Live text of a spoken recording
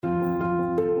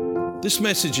This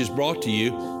message is brought to you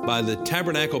by the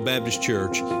Tabernacle Baptist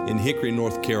Church in Hickory,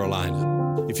 North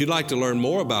Carolina. If you'd like to learn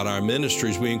more about our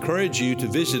ministries, we encourage you to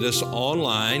visit us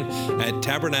online at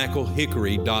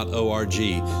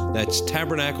tabernaclehickory.org. That's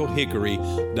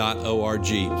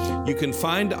tabernaclehickory.org. You can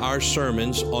find our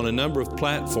sermons on a number of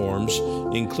platforms,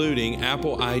 including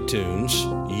Apple iTunes,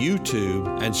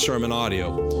 YouTube, and Sermon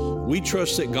Audio. We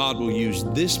trust that God will use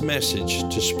this message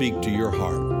to speak to your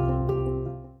heart.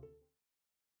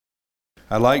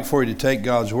 I'd like for you to take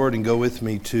God's Word and go with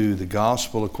me to the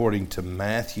Gospel according to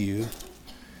Matthew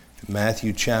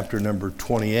chapter number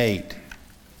 28.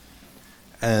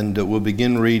 And we'll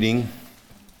begin reading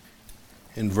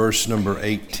in verse number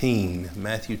 18.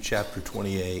 Matthew chapter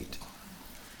 28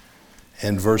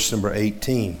 and verse number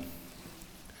 18.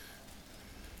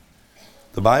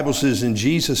 The Bible says, "And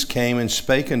Jesus came and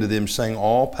spake unto them, saying,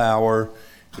 All power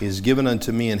is given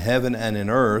unto me in heaven and in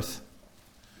earth.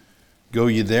 Go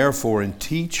ye therefore and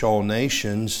teach all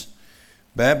nations,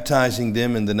 baptizing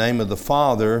them in the name of the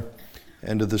Father,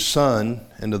 and of the Son,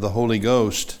 and of the Holy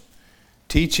Ghost,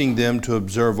 teaching them to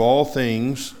observe all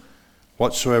things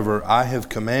whatsoever I have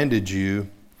commanded you.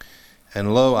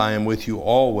 And lo, I am with you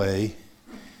always,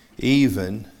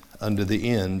 even unto the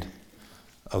end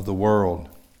of the world."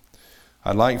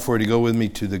 I'd like for you to go with me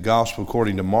to the Gospel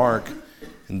according to Mark,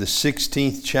 in the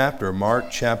 16th chapter,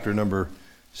 Mark chapter number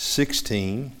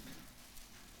 16.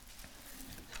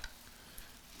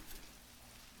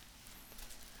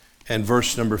 And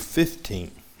verse number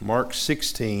 15. Mark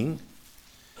 16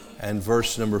 and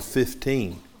verse number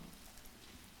 15.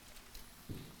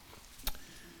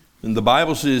 And the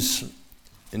Bible says,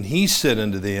 "And he said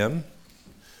unto them,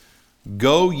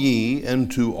 Go ye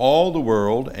into all the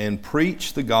world and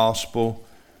preach the gospel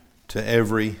to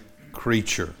every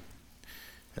creature."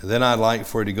 And then I'd like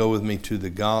for you to go with me to the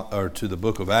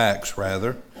book of Acts,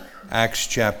 Acts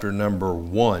chapter number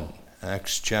 1.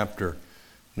 Acts chapter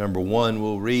number 1,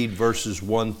 we'll read verses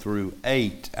 1 through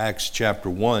 8. Acts chapter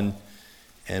 1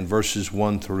 and verses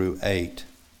 1 through 8.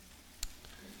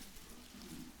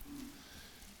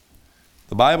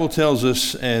 The Bible tells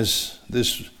us, as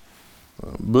this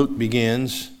book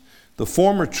begins, "The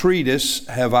former treatise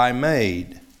have I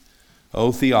made,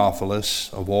 O Theophilus,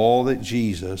 of all that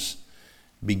Jesus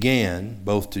began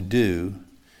both to do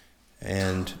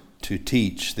and to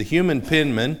teach." The human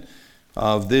penman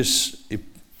of this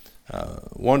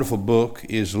wonderful book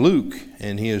is Luke,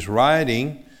 and he is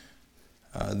writing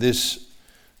this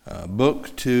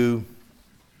book to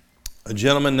a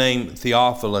gentleman named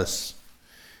Theophilus.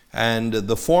 And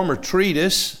the former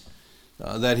treatise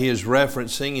that he is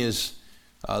referencing is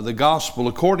the Gospel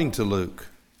according to Luke.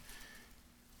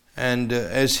 And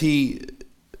as he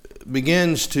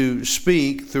begins to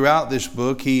speak throughout this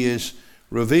book, he is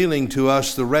revealing to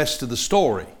us the rest of the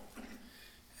story.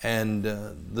 And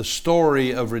the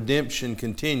story of redemption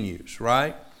continues,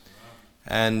 right?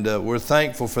 And we're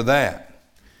thankful for that.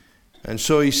 And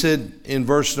so he said in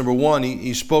verse number 1,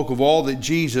 he spoke of all that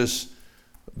Jesus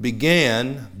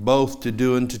began both to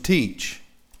do and to teach,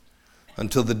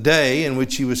 until the day in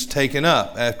which he was taken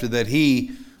up, after that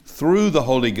he, through the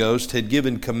Holy Ghost, had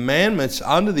given commandments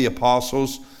unto the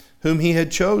apostles whom he had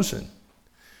chosen,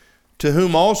 to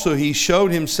whom also he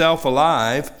showed himself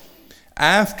alive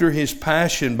after his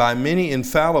passion by many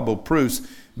infallible proofs,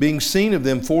 being seen of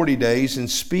them 40 days,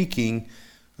 and speaking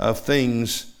of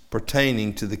things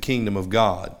pertaining to the kingdom of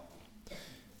God.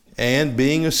 And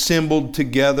being assembled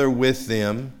together with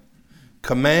them,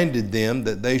 commanded them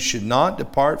that they should not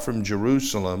depart from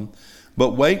Jerusalem,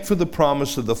 but wait for the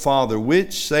promise of the Father,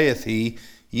 which, saith he,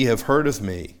 ye have heard of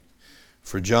me.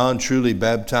 For John truly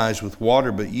baptized with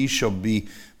water, but ye shall be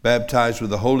baptized with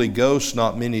the Holy Ghost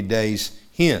not many days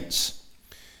hence.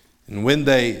 And when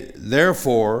they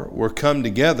therefore were come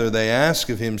together, they asked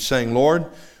of him, saying, Lord,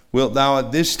 wilt thou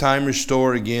at this time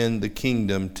restore again the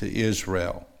kingdom to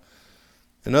Israel?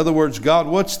 In other words, God,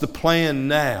 what's the plan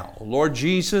now? Lord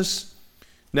Jesus,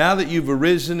 now that you've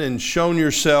arisen and shown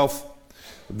yourself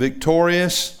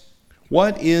victorious,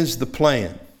 what is the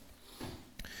plan?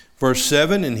 Verse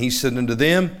 7, "And he said unto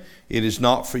them, It is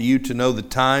not for you to know the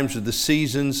times or the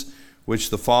seasons which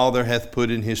the Father hath put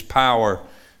in his power,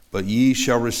 but ye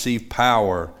shall receive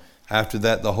power after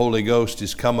that the Holy Ghost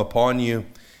is come upon you,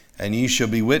 and ye shall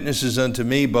be witnesses unto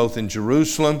me both in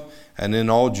Jerusalem and in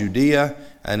all Judea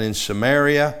and in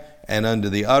Samaria and unto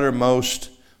the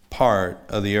uttermost part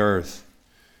of the earth."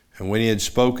 And when he had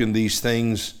spoken these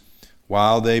things,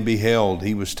 while they beheld,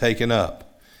 he was taken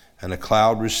up, and a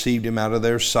cloud received him out of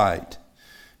their sight.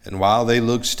 And while they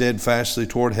looked steadfastly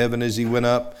toward heaven as he went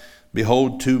up,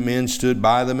 behold, two men stood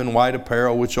by them in white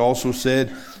apparel, which also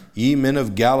said, Ye men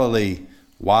of Galilee,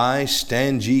 why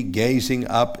stand ye gazing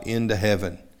up into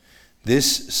heaven?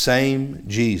 This same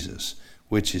Jesus,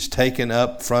 which is taken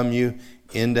up from you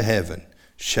into heaven,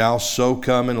 shall so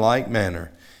come in like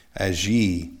manner as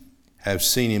ye have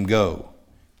seen him go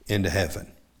into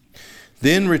heaven.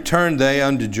 Then returned they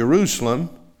unto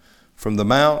Jerusalem from the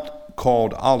mount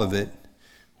called Olivet,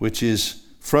 which is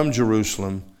from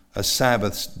Jerusalem a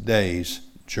Sabbath day's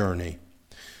journey.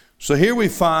 So here we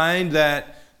find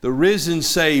that the risen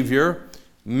Savior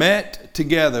met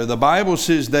together. The Bible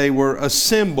says they were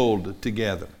assembled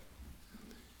together.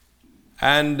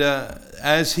 And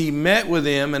as he met with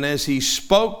them and as he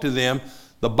spoke to them,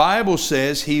 the Bible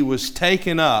says he was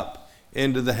taken up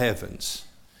into the heavens.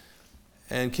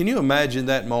 And can you imagine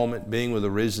that moment, being with the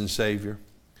risen Savior?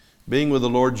 Being with the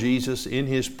Lord Jesus in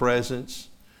his presence,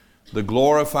 the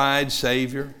glorified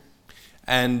Savior.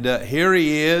 And here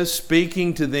he is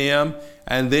speaking to them,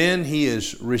 and then he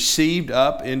is received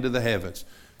up into the heavens.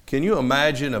 Can you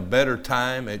imagine a better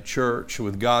time at church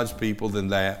with God's people than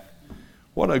that?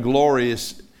 What a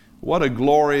glorious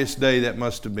day that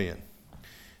must have been.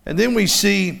 And then we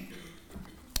see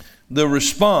the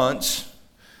response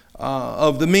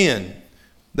of the men.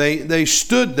 They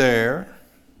stood there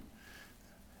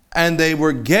and they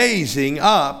were gazing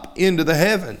up into the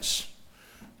heavens.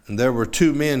 And there were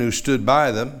two men who stood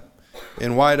by them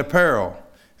in white apparel,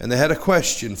 and they had a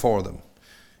question for them.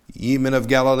 Ye men of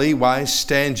Galilee, why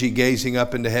stand ye gazing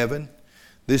up into heaven?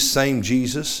 This same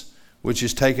Jesus, which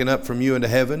is taken up from you into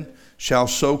heaven, shall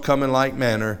so come in like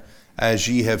manner as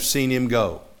ye have seen him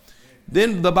go.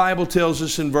 Then the Bible tells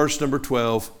us in verse number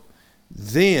 12,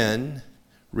 then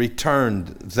returned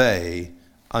they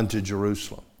unto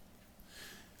Jerusalem.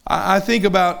 I think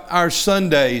about our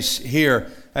Sundays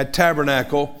here at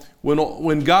Tabernacle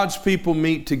when God's people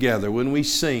meet together, when we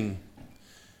sing,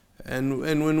 and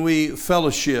when we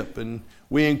fellowship and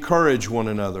we encourage one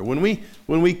another. When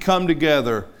we come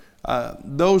together,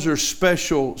 those are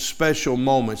special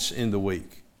moments in the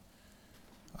week.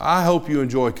 I hope you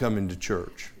enjoy coming to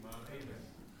church.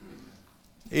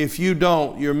 If you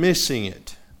don't, you're missing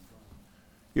it.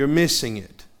 You're missing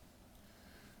it.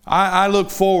 I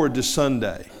look forward to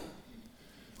Sunday.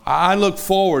 I look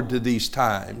forward to these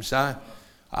times.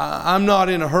 I'm not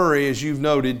in a hurry, as you've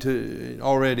noted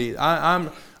already.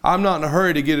 I'm not in a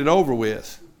hurry to get it over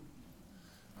with.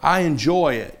 I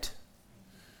enjoy it.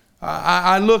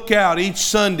 I look out each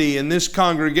Sunday in this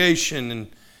congregation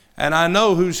and I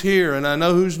know who's here and I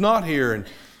know who's not here. And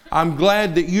I'm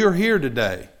glad that you're here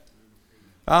today.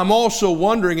 I'm also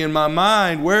wondering in my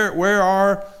mind, where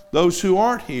are those who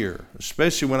aren't here?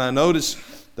 Especially when I notice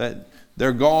that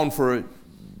they're gone for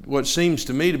what seems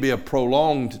to me to be a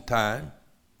prolonged time.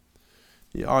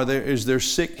 Is there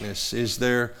sickness? Is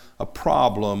there a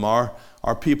problem? Are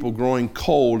people growing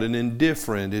cold and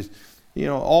indifferent?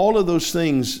 All of those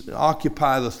things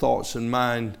occupy the thoughts and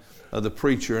mind of the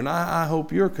preacher. And I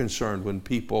hope you're concerned when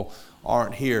people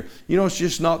aren't here. It's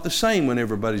just not the same when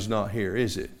everybody's not here,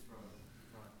 is it?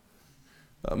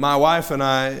 My wife and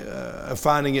I are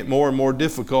finding it more and more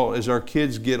difficult as our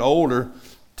kids get older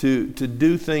to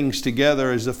do things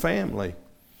together as a family.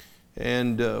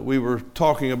 And we were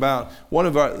talking about one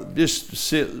of our just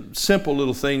simple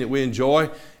little thing that we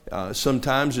enjoy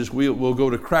sometimes is we'll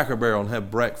go to Cracker Barrel and have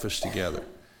breakfast together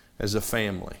as a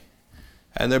family.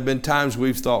 And there have been times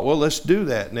we've thought, well, let's do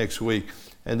that next week.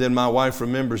 And then my wife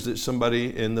remembers that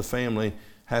somebody in the family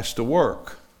has to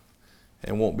work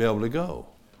and won't be able to go.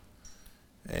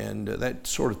 And that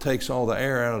sort of takes all the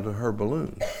air out of her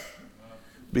balloon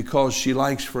because she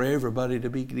likes for everybody to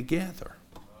be together.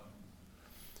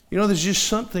 There's just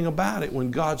something about it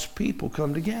when God's people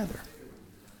come together.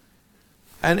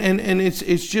 And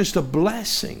it's just a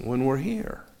blessing when we're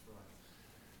here.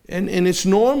 And it's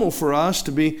normal for us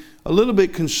to be a little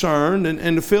bit concerned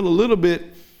and to feel a little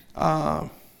bit like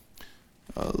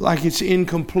it's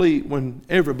incomplete when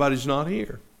everybody's not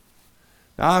here.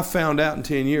 Now, I've found out in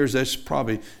 10 years that's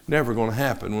probably never going to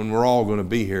happen when we're all going to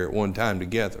be here at one time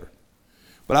together.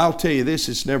 But I'll tell you this,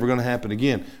 it's never going to happen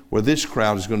again where this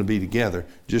crowd is going to be together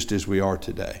just as we are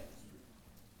today.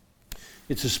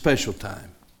 It's a special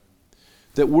time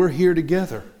that we're here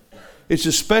together. It's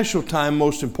a special time,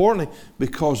 most importantly,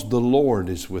 because the Lord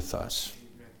is with us.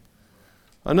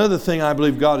 Another thing I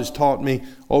believe God has taught me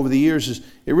over the years is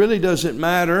it really doesn't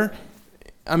matter.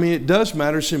 It does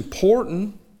matter. It's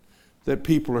important that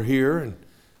people are here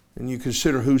and you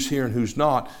consider who's here and who's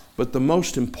not. But the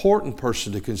most important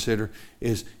person to consider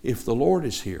is if the Lord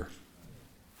is here.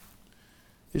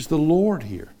 Is the Lord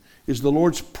here? Is the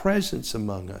Lord's presence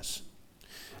among us?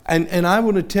 And I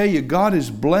want to tell you, God has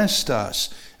blessed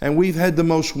us. And we've had the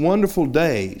most wonderful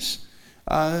days.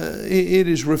 It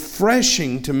is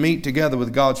refreshing to meet together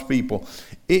with God's people.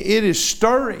 It is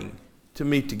stirring to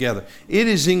meet together. It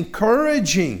is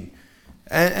encouraging.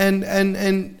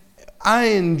 And I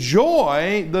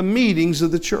enjoy the meetings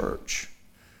of the church,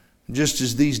 just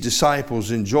as these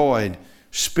disciples enjoyed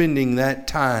spending that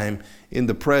time in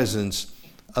the presence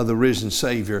of the risen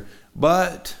Savior.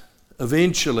 But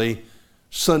eventually,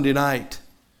 Sunday night,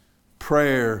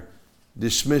 prayer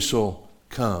dismissal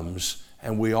comes,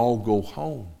 and we all go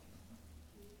home.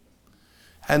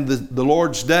 And the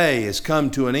Lord's Day has come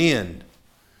to an end.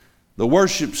 The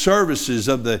worship services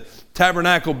of the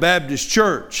Tabernacle Baptist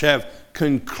Church have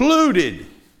concluded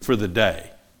for the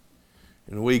day.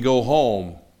 And we go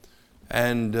home,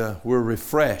 and we're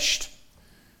refreshed.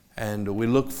 And we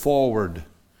look forward,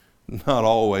 not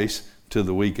always, to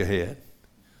the week ahead.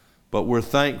 But we're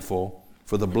thankful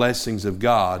for the blessings of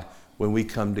God when we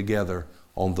come together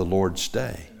on the Lord's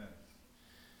Day.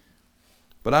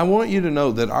 But I want you to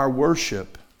know that our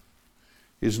worship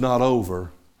is not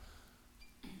over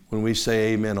when we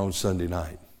say amen on Sunday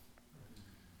night.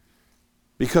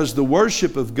 Because the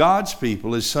worship of God's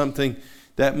people is something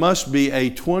that must be a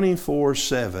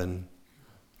 24/7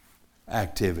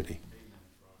 activity.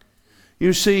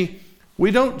 You see,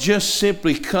 we don't just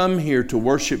simply come here to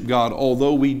worship God,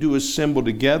 although we do assemble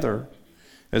together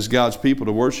as God's people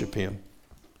to worship Him.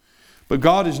 But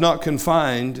God is not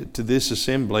confined to this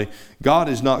assembly. God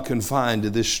is not confined to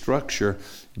this structure.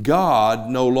 God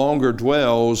no longer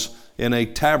dwells in a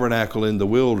tabernacle in the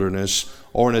wilderness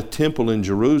or in a temple in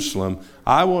Jerusalem.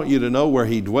 I want you to know where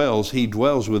He dwells. He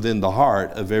dwells within the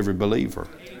heart of every believer.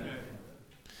 Amen.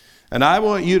 And I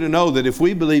want you to know that if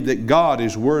we believe that God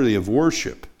is worthy of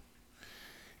worship,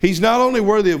 He's not only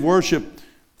worthy of worship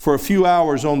for a few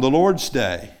hours on the Lord's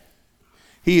Day,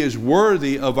 He is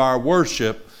worthy of our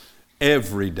worship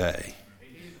every day.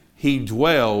 He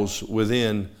dwells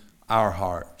within our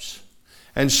hearts.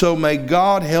 And so may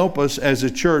God help us as a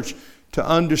church to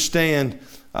understand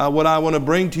what I want to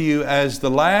bring to you as the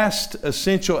last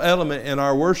essential element in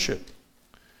our worship.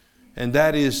 And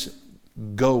that is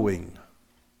going.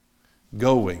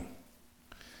 Going.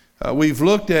 We've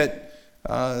looked at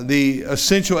the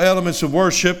essential elements of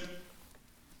worship,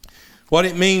 what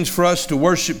it means for us to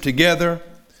worship together.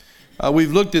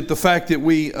 We've looked at the fact that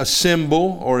we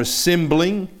assemble or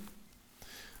assembling.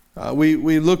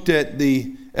 We looked at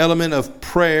the element of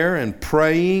prayer and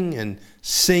praying and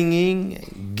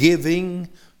singing, giving,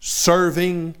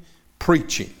 serving,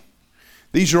 preaching.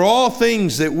 These are all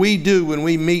things that we do when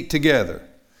we meet together.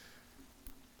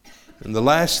 And the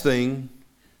last thing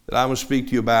that I want to speak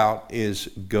to you about is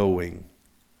going.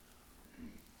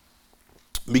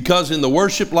 Because in the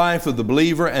worship life of the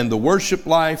believer and the worship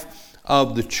life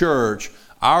of the church,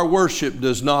 our worship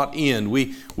does not end.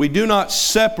 We do not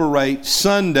separate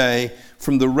Sunday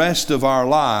from the rest of our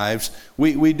lives.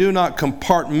 We do not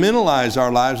compartmentalize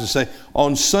our lives and say,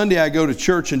 on Sunday I go to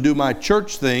church and do my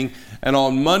church thing, and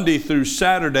on Monday through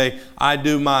Saturday I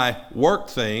do my work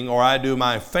thing, or I do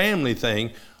my family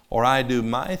thing, or I do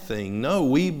my thing. No,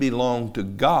 we belong to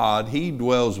God. He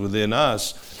dwells within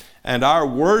us, and our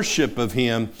worship of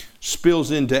Him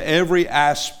spills into every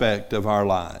aspect of our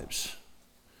lives.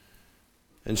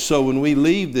 And so when we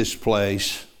leave this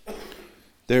place,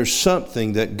 there's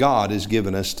something that God has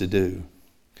given us to do.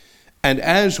 And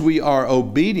as we are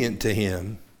obedient to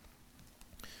Him,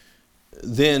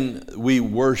 then we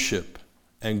worship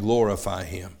and glorify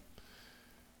Him.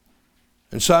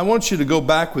 And so I want you to go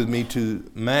back with me to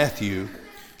Matthew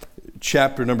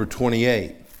chapter number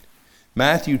 28.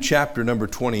 Matthew chapter number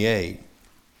 28.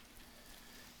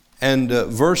 And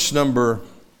verse number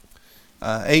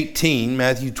 18,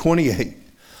 Matthew 28.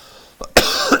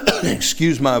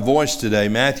 Excuse my voice today.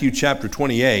 Matthew chapter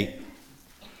 28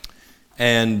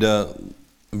 and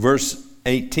verse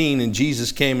 18. And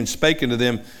Jesus came and spake unto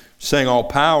them, saying, all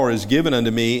power is given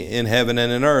unto me in heaven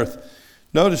and in earth.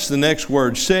 Notice the next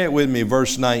word. Say it with me,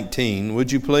 verse 19.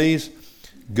 Would you please?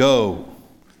 Go.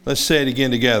 Let's say it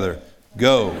again together.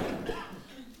 Go.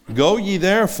 Go ye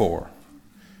therefore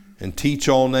and teach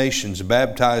all nations,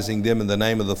 baptizing them in the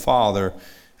name of the Father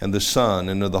and the Son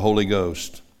and of the Holy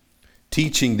Ghost,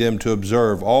 teaching them to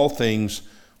observe all things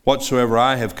whatsoever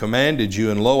I have commanded you,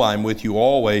 and lo, I am with you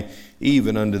always,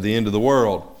 even unto the end of the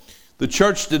world. The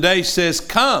church today says,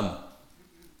 come.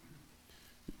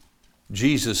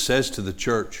 Jesus says to the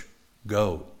church,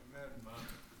 go.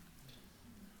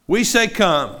 We say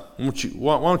come.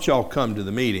 Why don't y'all come to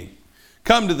the meeting?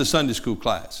 Come to the Sunday school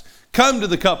class. Come to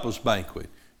the couples banquet.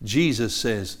 Jesus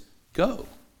says, go.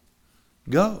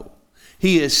 Go.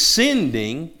 He is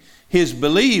sending His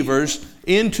believers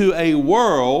into a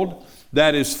world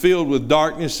that is filled with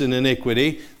darkness and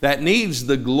iniquity, that needs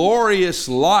the glorious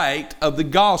light of the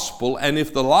gospel. And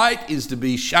if the light is to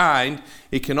be shined,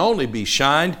 it can only be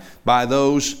shined by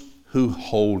those who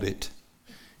hold it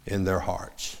in their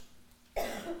hearts.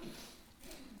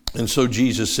 And so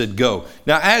Jesus said, go.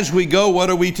 Now, as we go, what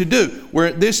are we to do?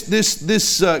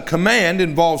 This command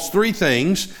involves three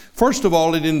things. First of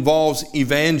all, it involves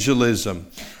evangelism.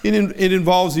 It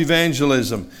involves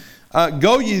evangelism.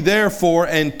 Go ye therefore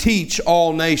and teach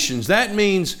all nations. That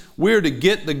means we're to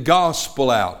get the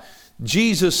gospel out.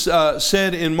 Jesus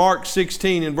said in Mark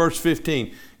 16 and verse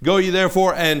 15, go ye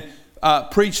therefore and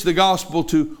preach the gospel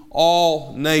to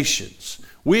all nations.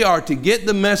 We are to get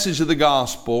the message of the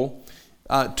gospel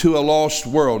to a lost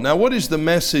world. Now, what is the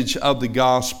message of the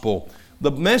gospel?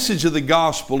 The message of the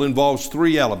gospel involves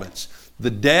three elements: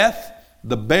 the death,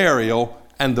 the burial,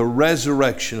 and the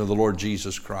resurrection of the Lord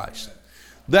Jesus Christ.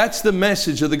 That's the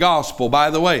message of the gospel. By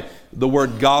the way, the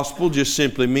word gospel just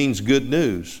simply means good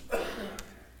news.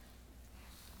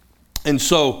 And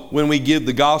so when we give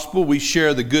the gospel, we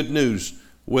share the good news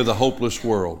with a hopeless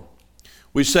world.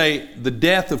 We say the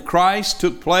death of Christ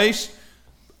took place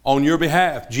on your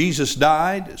behalf. Jesus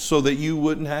died so that you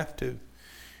wouldn't have to.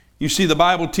 You see, the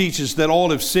Bible teaches that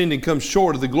all have sinned and come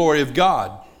short of the glory of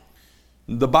God.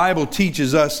 The Bible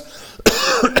teaches us,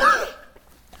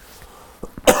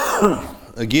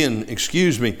 again,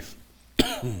 excuse me,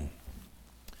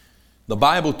 the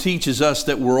Bible teaches us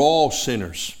that we're all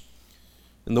sinners.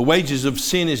 And the wages of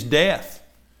sin is death.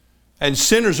 And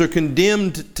sinners are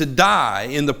condemned to die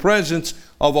in the presence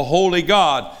of a holy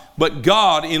God. But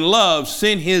God, in love,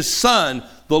 sent His Son,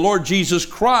 the Lord Jesus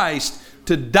Christ,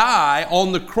 to die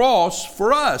on the cross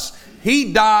for us.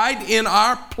 He died in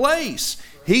our place.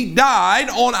 He died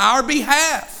on our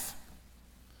behalf.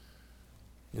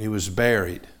 And He was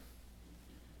buried.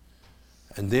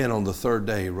 And then on the third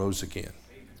day, He rose again.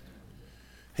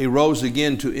 He rose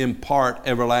again to impart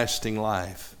everlasting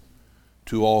life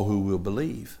to all who will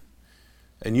believe.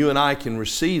 And you and I can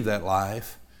receive that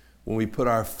life when we put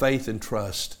our faith and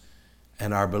trust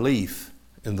and our belief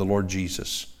in the Lord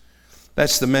Jesus.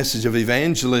 That's the message of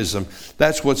evangelism.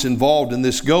 That's what's involved in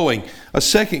this going. A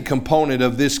second component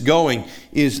of this going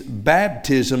is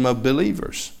baptism of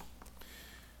believers.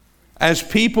 As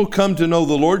people come to know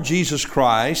the Lord Jesus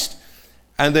Christ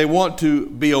and they want to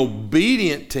be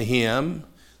obedient to Him,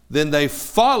 then they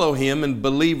follow Him in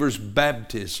believers'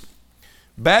 baptism.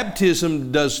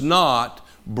 Baptism does not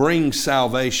bring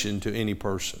salvation to any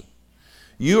person.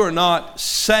 You are not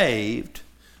saved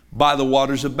by the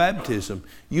waters of baptism.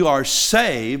 You are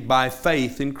saved by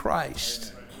faith in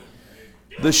Christ.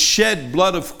 The shed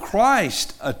blood of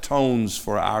Christ atones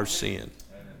for our sin.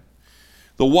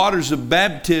 The waters of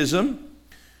baptism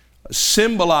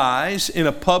symbolize in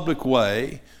a public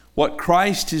way what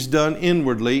Christ has done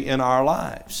inwardly in our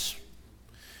lives.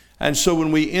 And so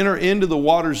when we enter into the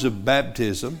waters of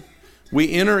baptism,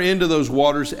 we enter into those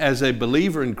waters as a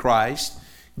believer in Christ,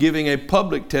 giving a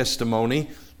public testimony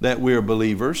that we are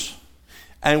believers,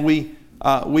 and we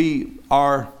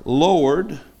are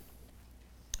lowered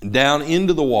down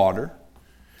into the water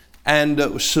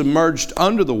and submerged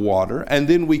under the water, and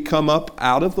then we come up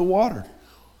out of the water.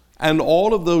 And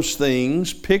all of those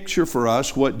things picture for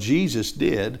us what Jesus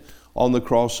did on the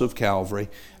cross of Calvary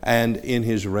and in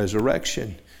His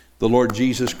resurrection. The Lord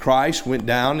Jesus Christ went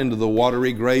down into the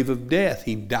watery grave of death.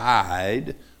 He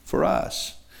died for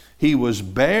us. He was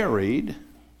buried,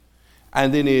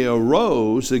 and then He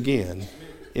arose again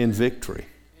in victory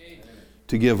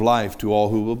to give life to all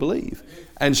who will believe.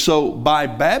 And so by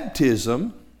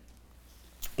baptism,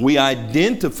 we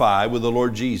identify with the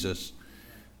Lord Jesus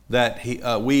that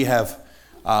we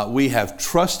have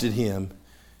trusted Him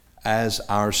as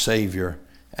our Savior.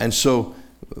 And so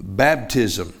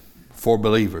baptism for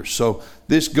believers. So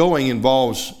this going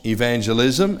involves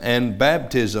evangelism and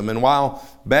baptism. And while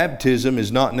baptism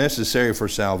is not necessary for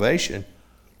salvation,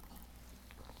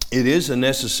 it is a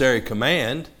necessary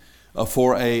command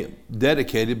for a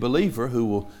dedicated believer who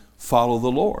will follow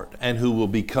the Lord and who will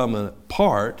become a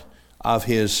part of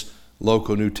His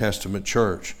local New Testament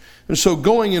church. And so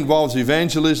going involves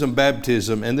evangelism,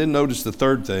 baptism, and then notice the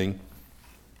third thing.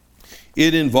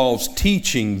 It involves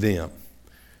teaching them.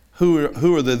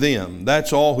 Who are the them?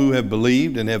 That's all who have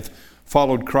believed and have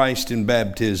followed Christ in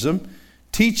baptism,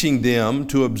 teaching them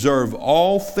to observe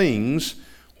all things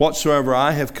whatsoever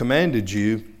I have commanded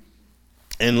you.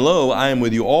 And lo, I am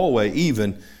with you always,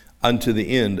 even unto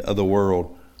the end of the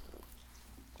world.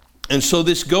 And so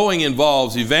this going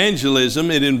involves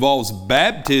evangelism, it involves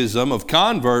baptism of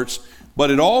converts, but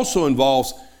it also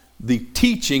involves the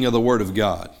teaching of the Word of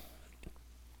God.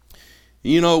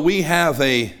 You know, we have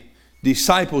a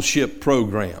discipleship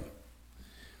program.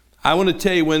 I want to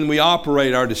tell you, when we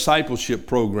operate our discipleship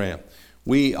program,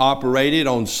 we operate it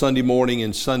on Sunday morning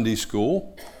in Sunday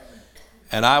school.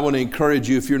 And I want to encourage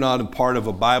you, if you're not a part of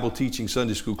a Bible teaching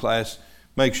Sunday school class,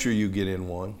 make sure you get in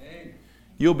one.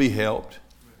 You'll be helped.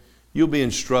 You'll be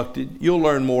instructed. You'll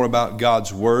learn more about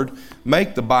God's Word.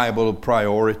 Make the Bible a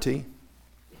priority.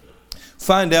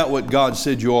 Find out what God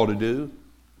said you ought to do.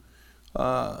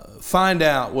 Find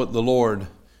out what the Lord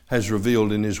has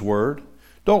revealed in His Word.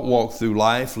 Don't walk through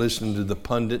life listening to the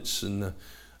pundits and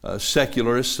the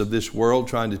secularists of this world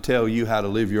trying to tell you how to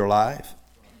live your life.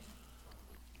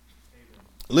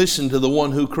 Listen to the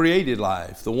one who created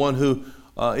life, the one who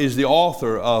is the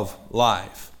author of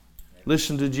life.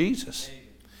 Listen to Jesus.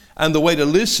 And the way to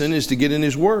listen is to get in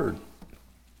His Word.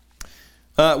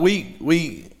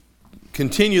 We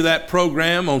continue that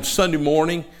program on Sunday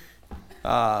morning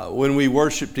when we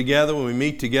worship together, when we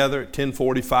meet together at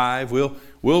 10:45.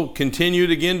 We'll continue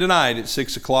it again tonight at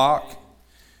 6 o'clock,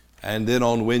 and then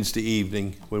on Wednesday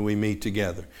evening when we meet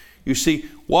together. You see,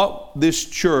 what this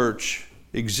church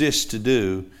exists to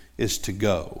do is to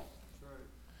go.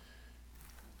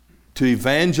 To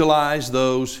evangelize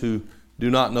those who do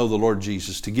not know the Lord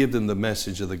Jesus, to give them the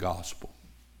message of the gospel.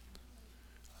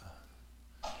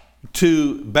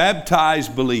 To baptize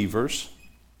believers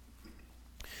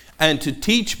and to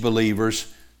teach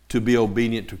believers to be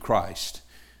obedient to Christ.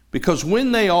 Because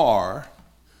when they are,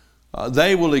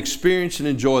 they will experience and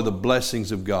enjoy the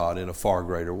blessings of God in a far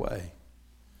greater way.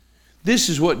 This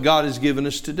is what God has given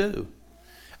us to do.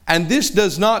 And this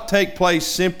does not take place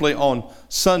simply on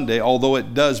Sunday, although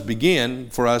it does begin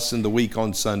for us in the week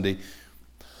on Sunday.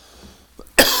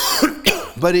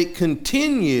 But it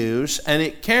continues and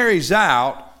it carries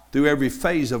out through every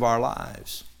phase of our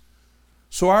lives.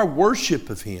 So our worship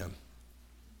of Him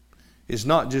is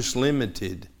not just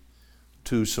limited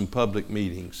to some public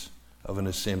meetings of an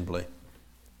assembly.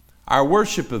 Our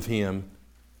worship of Him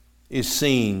is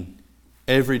seen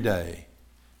every day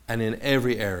and in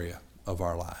every area of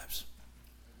our lives.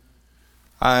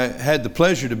 I had the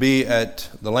pleasure to be at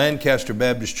the Lancaster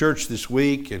Baptist Church this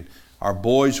week, and our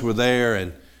boys were there,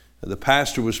 and the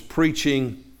pastor was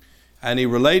preaching, and he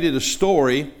related a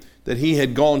story that he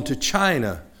had gone to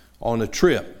China on a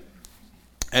trip,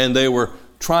 and they were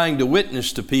trying to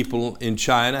witness to people in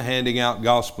China, handing out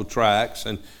gospel tracts,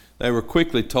 and they were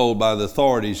quickly told by the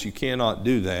authorities, you cannot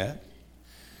do that.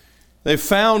 They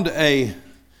found a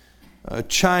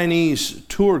Chinese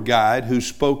tour guide who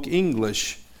spoke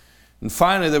English, and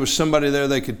finally there was somebody there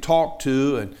they could talk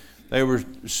to, and they were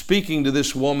speaking to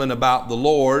this woman about the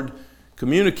Lord,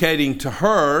 communicating to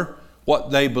her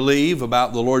what they believe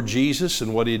about the Lord Jesus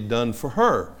and what He had done for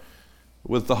her,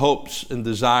 with the hopes and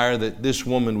desire that this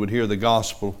woman would hear the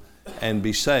gospel and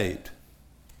be saved.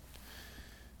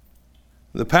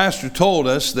 The pastor told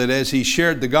us that as he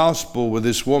shared the gospel with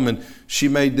this woman, she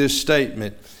made this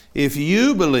statement: if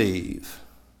you believe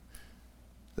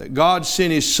that God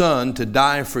sent His Son to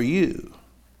die for you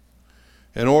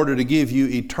in order to give you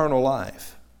eternal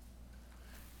life,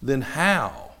 then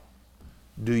how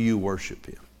do you worship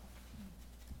Him?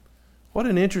 What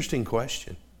an interesting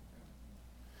question.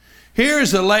 Here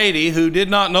is a lady who did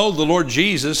not know the Lord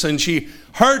Jesus, and she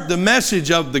heard the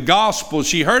message of the gospel.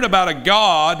 She heard about a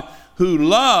God who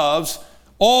loves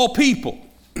all people.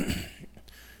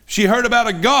 She heard about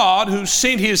a God who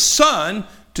sent His Son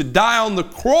to die on the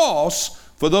cross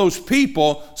for those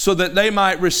people so that they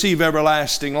might receive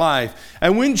everlasting life.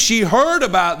 And when she heard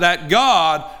about that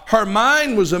God, her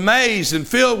mind was amazed and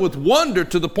filled with wonder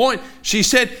to the point she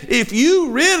said, if you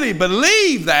really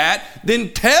believe that,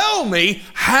 then tell me,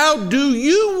 how do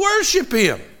you worship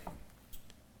Him?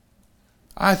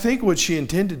 I think what she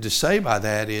intended to say by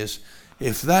that is,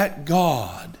 if that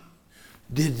God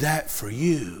did that for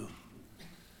you,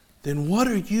 then what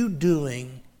are you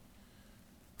doing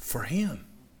for Him?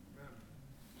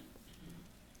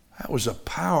 That was a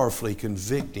powerfully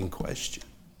convicting question.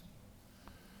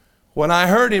 When I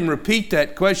heard him repeat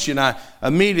that question, I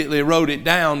immediately wrote it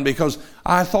down because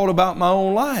I thought about my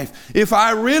own life. If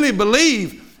I really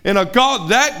believe in a God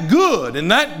that good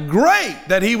and that great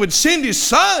that He would send His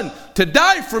Son to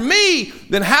die for me,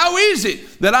 then how is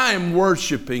it that I am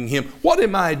worshiping Him? What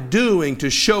am I doing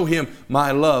to show Him my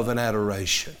love and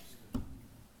adoration?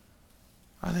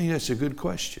 I think that's a good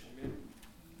question.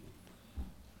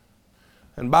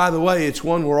 And by the way, it's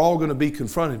one we're all going to be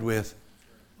confronted with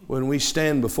when we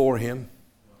stand before Him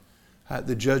at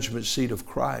the judgment seat of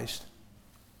Christ.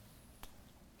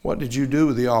 What did you do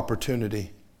with the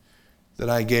opportunity that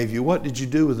I gave you? What did you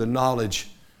do with the knowledge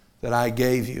that I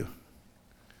gave you?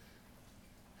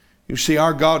 You see,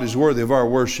 our God is worthy of our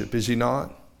worship, is He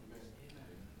not?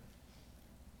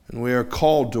 And we are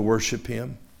called to worship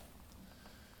Him.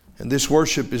 And this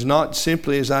worship is not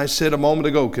simply, as I said a moment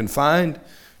ago, confined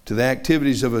to the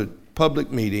activities of a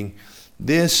public meeting.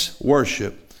 This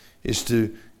worship is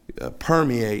to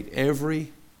permeate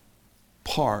every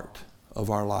part of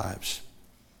our lives.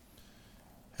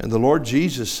 And the Lord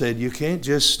Jesus said, you can't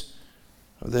just,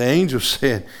 the angel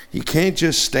said, you can't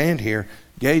just stand here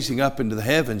gazing up into the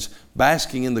heavens,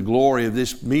 basking in the glory of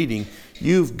this meeting.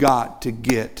 You've got to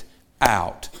get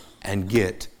out and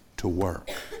get to work.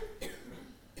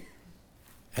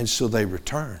 And so they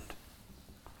returned.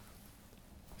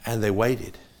 And they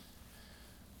waited.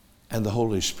 And the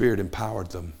Holy Spirit empowered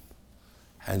them.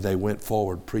 And they went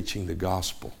forward preaching the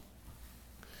gospel.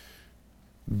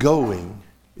 Going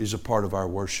is a part of our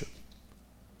worship.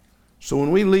 So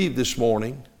when we leave this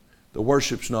morning, the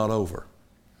worship's not over.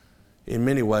 In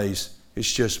many ways,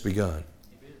 it's just begun.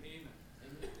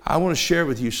 I want to share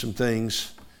with you some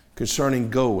things concerning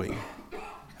going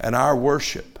and our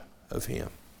worship of Him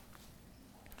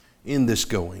in this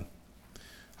going.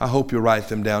 I hope you'll write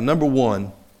them down. Number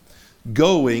one,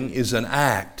 going is an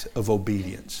act of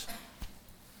obedience.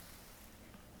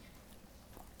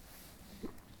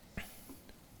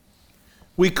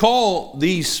 We call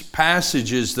these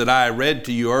passages that I read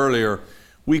to you earlier,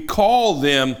 we call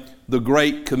them the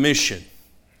Great Commission.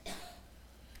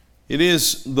 It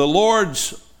is the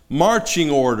Lord's marching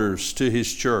orders to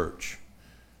His church.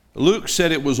 Luke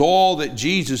said it was all that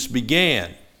Jesus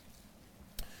began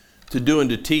to do and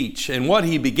to teach. And what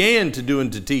He began to do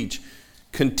and to teach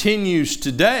continues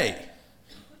today.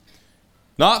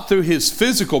 Not through His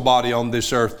physical body on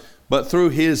this earth, but through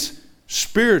His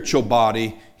spiritual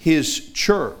body, His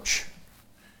church.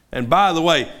 And by the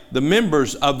way, the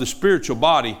members of the spiritual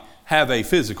body have a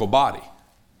physical body.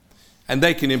 And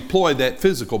they can employ that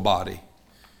physical body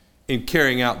in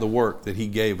carrying out the work that He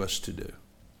gave us to do.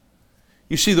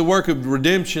 You see, the work of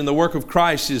redemption, the work of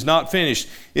Christ is not finished.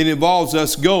 It involves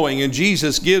us going, and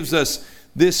Jesus gives us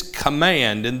this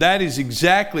command, and that is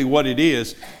exactly what it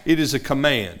is. It is a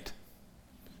command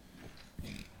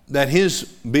that His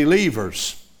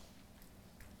believers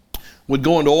would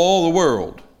go into all the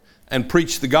world and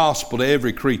preach the gospel to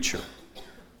every creature.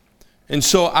 And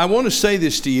so I want to say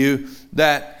this to you,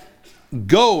 that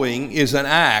going is an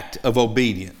act of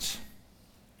obedience.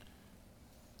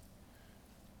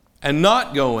 And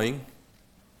not going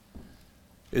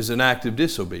is an act of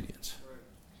disobedience.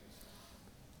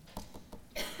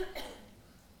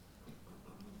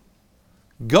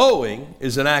 Going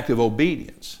is an act of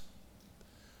obedience.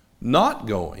 Not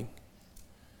going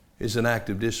is an act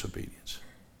of disobedience.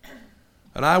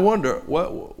 And I wonder,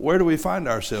 where do we find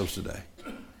ourselves today?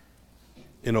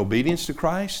 In obedience to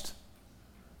Christ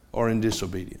or in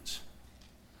disobedience?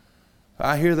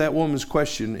 I hear that woman's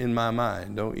question in my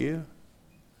mind, don't you?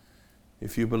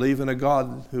 If you believe in a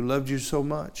God who loved you so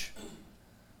much,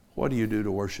 what do you do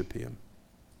to worship Him?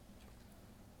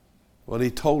 Well,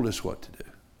 He told us what to do.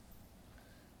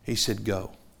 He said,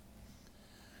 go.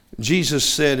 Jesus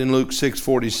said in Luke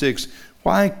 6:46,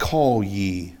 why call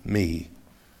ye me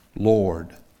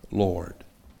Lord, Lord,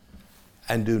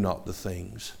 and do not the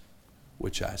things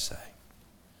which I say?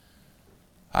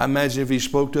 I imagine if He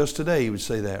spoke to us today, He would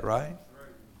say that, right?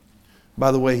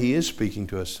 By the way, He is speaking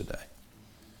to us today.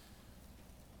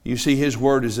 You see, His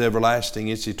word is everlasting.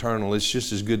 It's eternal. It's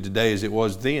just as good today as it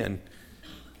was then.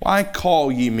 Why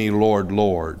call ye me Lord,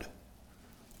 Lord,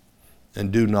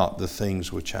 and do not the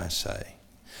things which I say?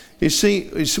 You see,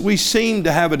 we seem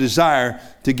to have a desire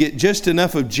to get just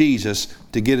enough of Jesus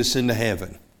to get us into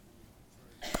heaven.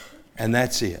 And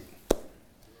that's it.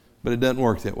 But it doesn't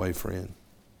work that way, friend.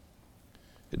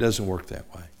 It doesn't work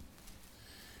that way.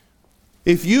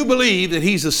 If you believe that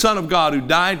He's the Son of God who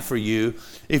died for you,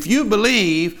 if you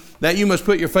believe that you must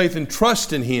put your faith and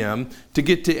trust in Him to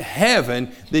get to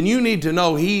heaven, then you need to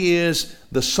know He is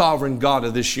the sovereign God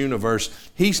of this universe.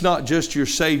 He's not just your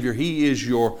Savior, He is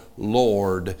your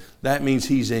Lord. That means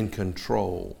He's in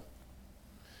control.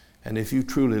 And if you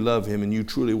truly love Him and you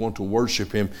truly want to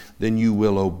worship Him, then you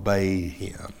will obey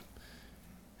Him.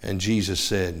 And Jesus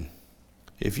said,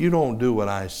 if you don't do what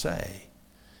I say,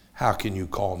 how can you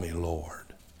call me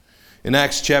Lord? In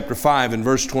Acts chapter 5 and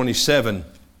verse 27,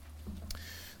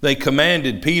 they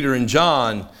commanded Peter and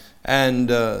John and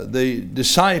the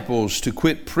disciples to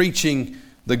quit preaching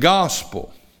the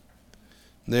gospel.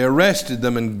 They arrested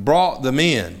them and brought them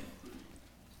in.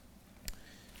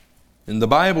 And the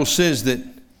Bible says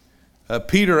that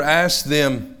Peter asked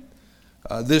them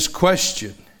this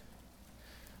question.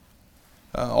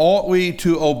 Ought we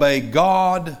to obey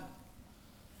God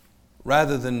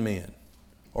rather than men?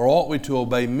 Or ought we to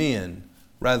obey men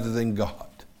rather than God?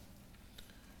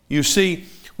 You see,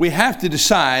 We have to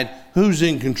decide who's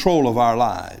in control of our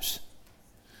lives.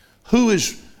 Who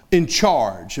is in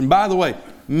charge? And by the way,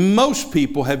 most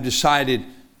people have decided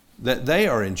that they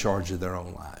are in charge of their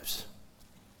own lives.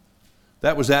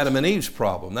 That was Adam and Eve's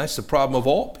problem. That's the problem of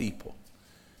all people.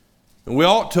 And we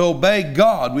ought to obey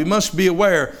God. We must be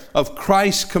aware of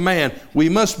Christ's command. We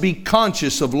must be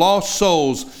conscious of lost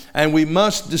souls, and we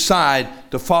must decide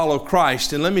to follow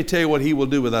Christ. And let me tell you what He will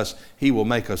do with us. He will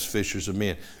make us fishers of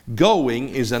men. Going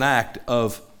is an act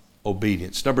of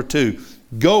obedience. Number 2,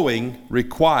 going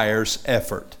requires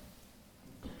effort.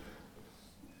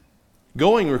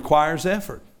 Going requires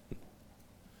effort.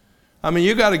 I mean,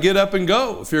 you got to get up and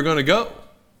go if you're going to go.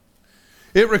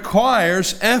 It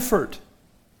requires effort.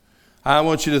 I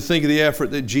want you to think of the effort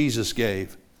that Jesus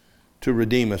gave to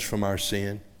redeem us from our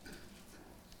sin.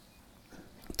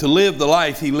 To live the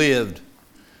life He lived.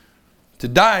 To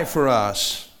die for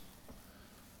us.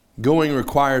 Going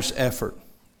requires effort.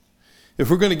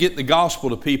 If we're going to get the gospel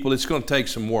to people, it's going to take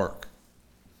some work.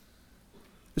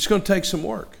 It's going to take some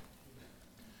work.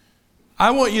 I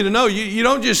want you to know, you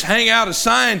don't just hang out a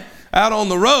sign out on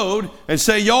the road and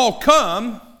say, y'all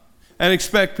come, and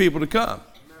expect people to come.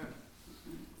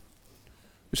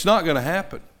 It's not going to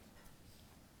happen.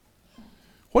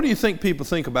 What do you think people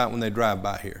think about when they drive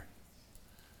by here?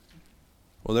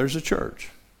 Well, there's a church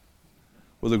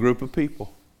with a group of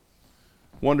people.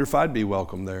 Wonder if I'd be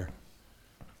welcome there.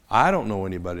 I don't know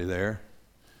anybody there.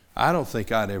 I don't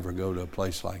think I'd ever go to a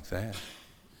place like that.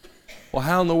 Well,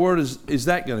 how in the world is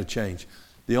that going to change?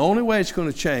 The only way it's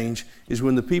going to change is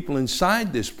when the people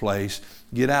inside this place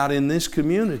get out in this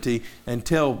community and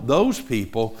tell those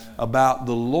people about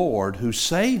the Lord who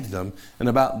saved them and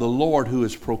about the Lord who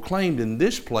is proclaimed in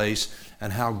this place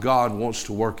and how God wants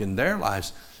to work in their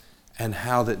lives and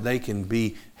how that they can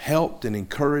be helped and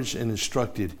encouraged and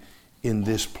instructed in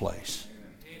this place.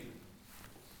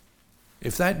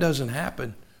 If that doesn't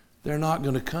happen, they're not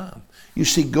going to come. You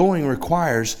see, going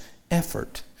requires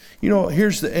effort. You know,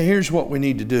 here's what we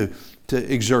need to do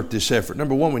to exert this effort.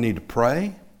 Number 1, we need to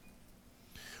pray.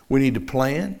 We need to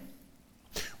plan.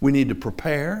 We need to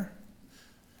prepare.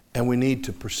 And we need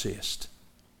to persist.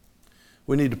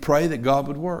 We need to pray that God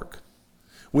would work.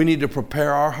 We need to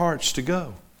prepare our hearts to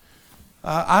go.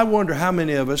 I wonder how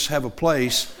many of us have a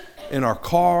place in our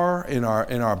car, in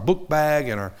our book bag,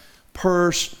 in our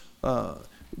purse,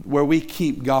 where we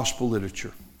keep gospel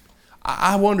literature.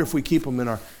 I wonder if we keep them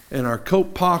in our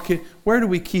coat pocket. Where do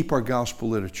we keep our gospel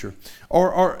literature?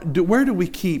 Where do we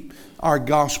keep our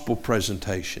gospel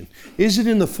presentation? Is it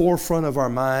in the forefront of our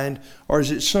mind, or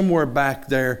is it somewhere back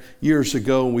there years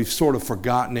ago and we've sort of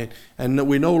forgotten it and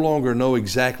we no longer know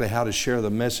exactly how to share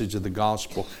the message of the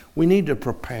gospel? We need to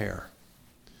prepare.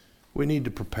 We need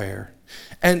to prepare.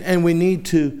 And we need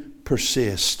to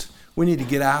persist. We need to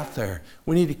get out there.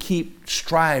 We need to keep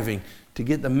striving to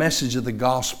get the message of the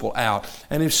gospel out.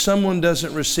 And if someone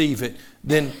doesn't receive it,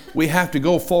 then we have to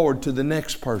go forward to the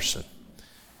next person.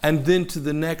 And then to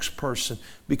the next person.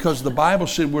 Because the Bible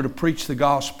said we're to preach the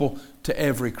gospel to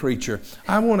every creature.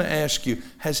 I want to ask you,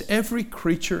 has every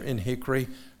creature in Hickory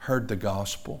heard the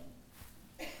gospel?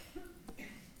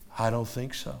 I don't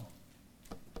think so.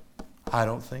 I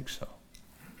don't think so.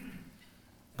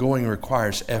 Going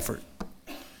requires effort.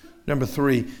 Number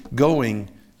 3, going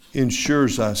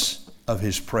ensures us of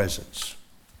His presence.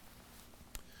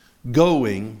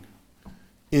 Going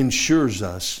ensures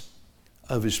us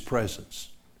of His presence.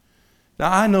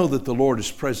 Now, I know that the Lord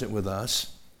is present with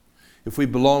us. If we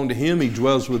belong to Him, He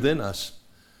dwells within us.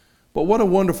 But what a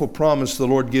wonderful promise the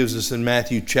Lord gives us in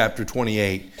Matthew chapter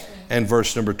 28 and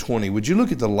verse number 20. Would you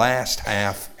look at the last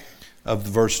half of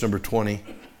verse number 20?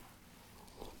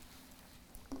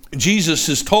 Jesus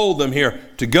has told them here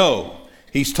to go.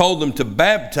 He's told them to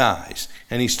baptize,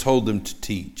 and He's told them to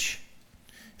teach.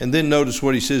 And then notice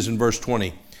what He says in verse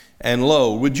 20. And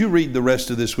lo, would you read the rest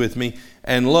of this with me?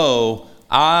 And lo,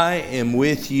 I am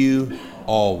with you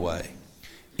always,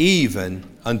 even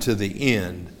unto the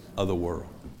end of the world.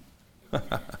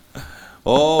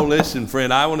 Oh, listen,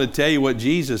 friend, I want to tell you what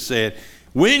Jesus said.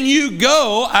 When you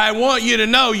go, I want you to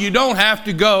know you don't have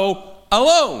to go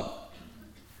alone.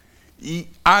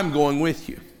 I'm going with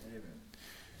you.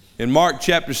 In Mark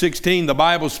chapter 16, the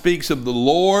Bible speaks of the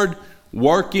Lord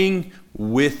working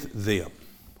with them.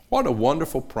 What a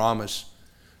wonderful promise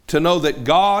to know that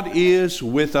God is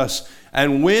with us.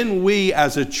 And when we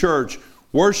as a church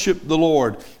worship the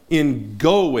Lord in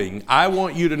going, I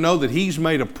want you to know that He's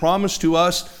made a promise to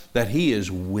us that He is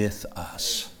with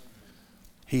us.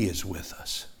 He is with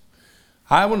us.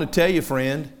 I want to tell you,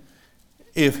 friend,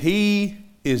 if He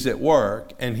is at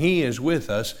work and He is with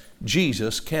us,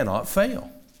 Jesus cannot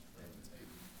fail.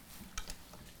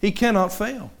 He cannot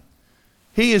fail.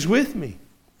 He is with me.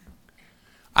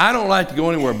 I don't like to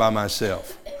go anywhere by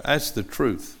myself. That's the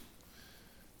truth.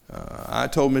 I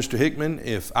told Mr. Hickman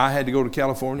if I had to go to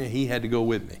California, he had to go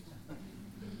with me.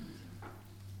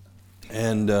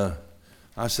 And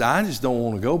I said, I just don't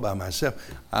want to go by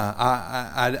myself.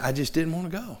 I just didn't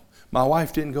want to go. My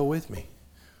wife didn't go with me.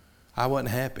 I wasn't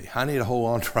happy. I need a whole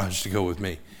entourage to go with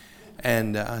me.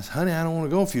 And I said, honey, I don't want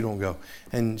to go if you don't go.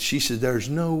 And she said, there's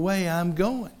no way I'm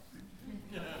going.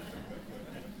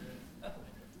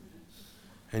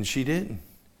 And she didn't.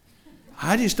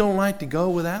 I just don't like to go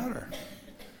without her.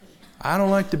 I don't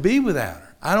like to be without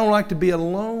her. I don't like to be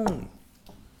alone.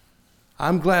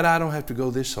 I'm glad I don't have to go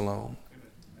this alone.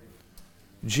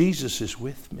 Jesus is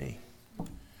with me.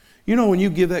 You know, when you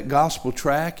give that gospel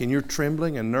tract and you're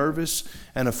trembling and nervous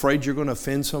and afraid you're going to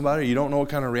offend somebody, you don't know what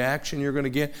kind of reaction you're going to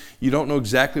get, you don't know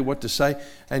exactly what to say,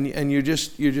 and you're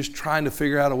just trying to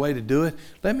figure out a way to do it.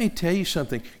 Let me tell you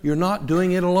something. You're not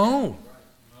doing it alone.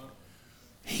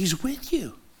 He's with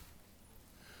you.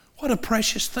 What a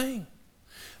precious thing.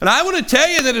 And I want to tell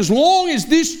you that as long as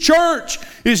this church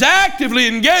is actively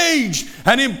engaged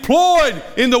and employed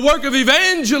in the work of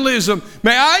evangelism,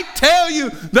 may I tell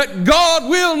you that God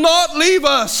will not leave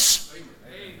us.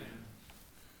 Amen.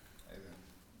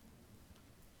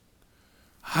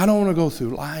 I don't want to go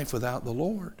through life without the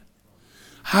Lord.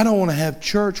 I don't want to have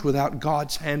church without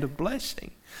God's hand of blessing.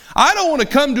 I don't want to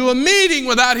come to a meeting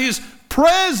without His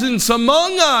presence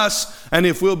among us. And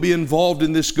if we'll be involved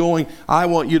in this going, I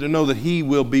want you to know that He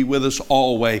will be with us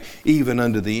always, even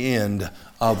unto the end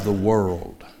of the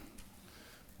world.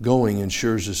 Going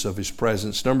ensures us of His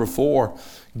presence. Number 4,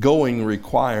 going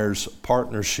requires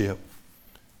partnership.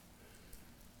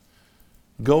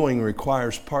 Going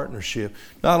requires partnership.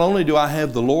 Not only do I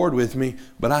have the Lord with me,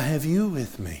 but I have you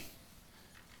with me.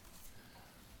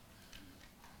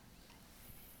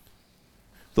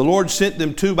 The Lord sent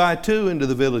them 2 by 2 into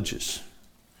the villages.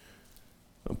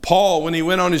 Paul, when he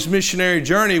went on his missionary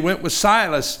journey, went with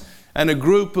Silas and a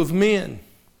group of men.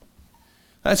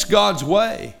 That's God's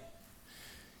way.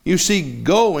 You see,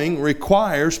 going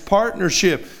requires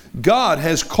partnership. God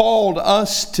has called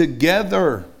us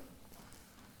together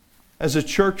as a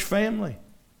church family.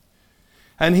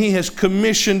 And He has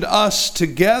commissioned us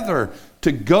together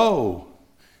to go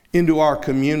into our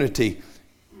community.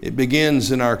 It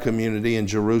begins in our community in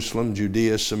Jerusalem,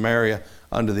 Judea, Samaria,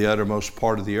 unto the uttermost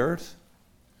part of the earth.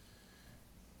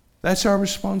 That's our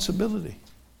responsibility.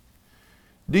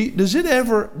 Does it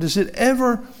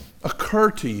ever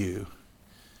occur to you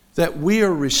that we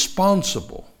are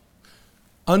responsible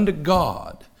unto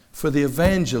God for the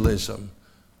evangelism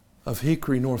of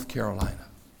Hickory, North Carolina?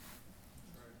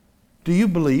 Do you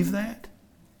believe that?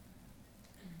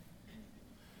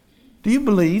 Do you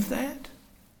believe that?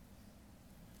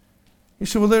 You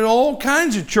say, well, there are all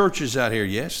kinds of churches out here.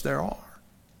 Yes, there are.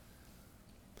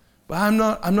 But I'm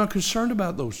not concerned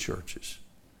about those churches.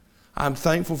 I'm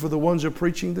thankful for the ones that are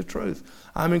preaching the truth.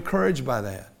 I'm encouraged by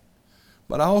that.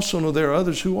 But I also know there are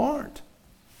others who aren't.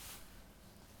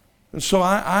 And so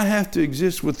I have to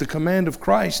exist with the command of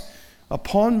Christ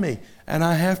upon me. And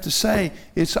I have to say,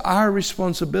 it's our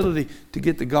responsibility to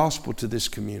get the gospel to this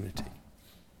community.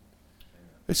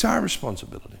 It's our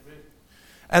responsibility.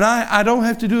 And I don't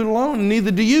have to do it alone, neither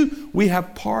do you. We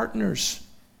have partners.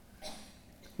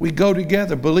 We go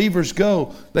together. Believers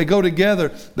go. They go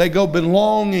together. They go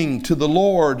belonging to the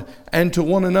Lord and to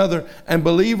one another. And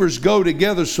believers go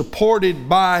together supported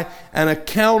by and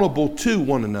accountable to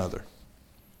one another.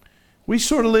 We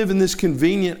sort of live in this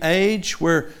convenient age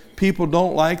where people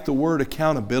don't like the word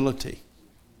accountability.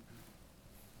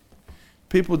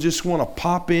 People just want to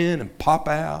pop in and pop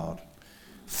out,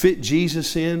 fit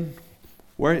Jesus in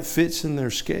where it fits in their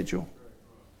schedule.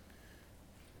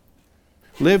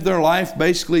 Live their life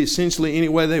basically, essentially any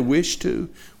way they wish to,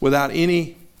 without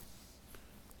any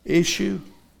issue.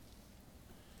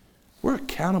 We're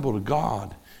accountable to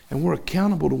God, and we're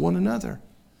accountable to one another.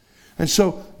 And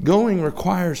so going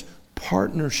requires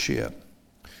partnership.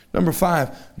 Number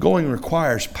 5, going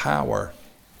requires power.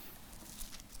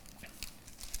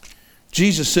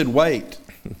 Jesus said, wait.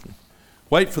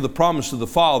 Wait for the promise of the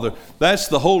Father. That's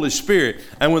the Holy Spirit.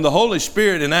 And when the Holy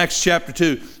Spirit in Acts chapter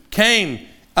 2 came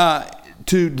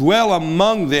to dwell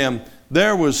among them,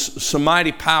 there was some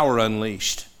mighty power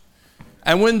unleashed.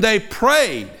 And when they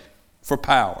prayed for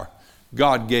power,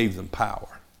 God gave them power.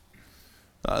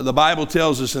 The Bible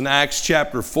tells us in Acts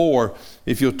chapter 4,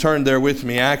 if you'll turn there with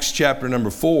me, Acts chapter number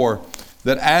 4,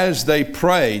 that as they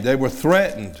prayed, they were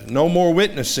threatened. No more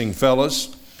witnessing,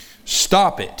 fellas.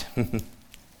 Stop it.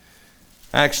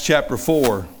 Acts chapter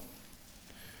 4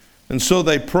 And so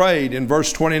they prayed in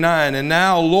verse 29. And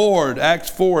now, Lord, Acts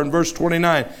 4 and verse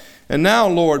 29. And now,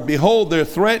 Lord, behold their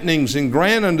threatenings, and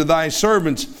grant unto thy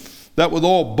servants that with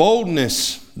all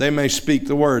boldness they may speak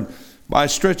the word, by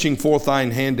stretching forth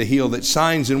thine hand to heal, that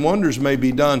signs and wonders may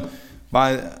be done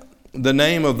by the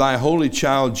name of thy holy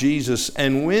child Jesus.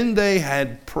 And when they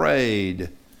had prayed,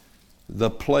 the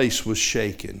place was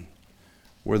shaken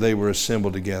where they were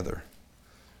assembled together.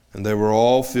 And they were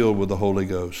all filled with the Holy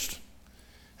Ghost.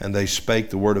 And they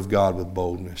spake the word of God with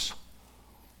boldness.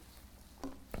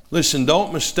 Listen,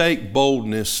 don't mistake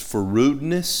boldness for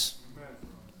rudeness.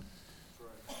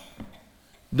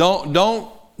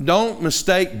 Don't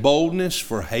mistake boldness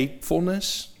for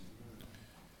hatefulness.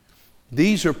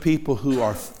 These are people who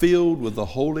are filled with the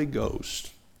Holy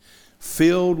Ghost,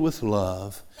 filled with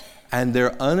love, and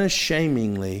they're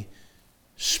unashamedly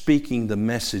speaking the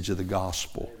message of the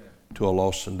gospel to a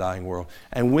lost and dying world.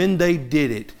 And when they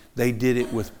did it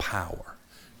with power.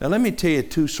 Now let me tell you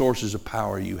two sources of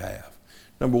power you have.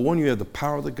 Number one, you have the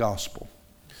power of the gospel.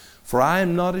 For I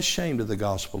am not ashamed of the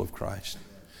gospel of Christ.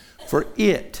 For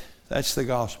it, that's the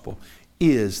gospel,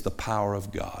 is the power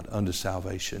of God unto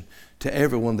salvation to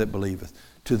everyone that believeth,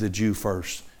 to the Jew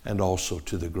first and also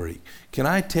to the Greek. Can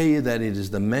I tell you that it is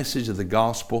the message of the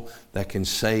gospel that can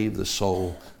save the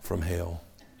soul from hell?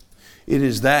 It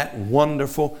is that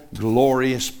wonderful,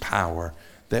 glorious power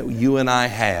that you and I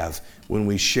have when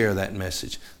we share that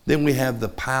message. Then we have the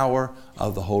power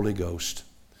of the Holy Ghost.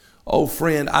 Oh,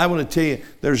 friend, I want to tell you,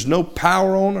 there's no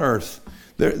power on earth.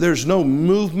 There's no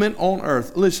movement on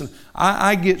earth. Listen,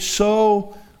 I get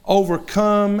so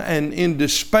overcome and in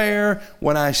despair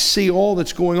when I see all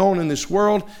that's going on in this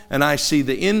world, and I see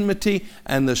the enmity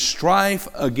and the strife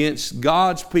against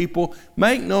God's people.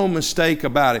 Make no mistake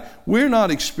about it. We're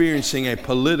not experiencing a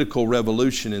political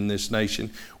revolution in this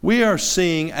nation. We are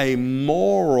seeing a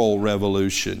moral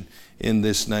revolution in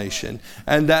this nation.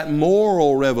 And that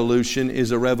moral revolution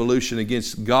is a revolution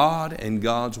against God and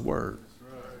God's Word.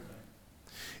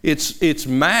 It's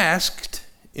masked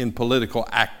in political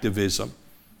activism,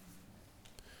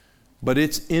 but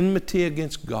it's enmity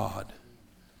against God.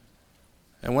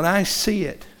 And when I see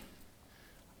it,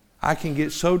 I can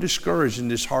get so discouraged and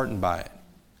disheartened by it.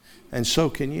 And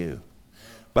so can you.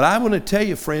 But I want to tell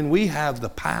you, friend, we have the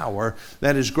power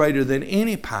that is greater than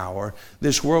any power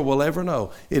this world will ever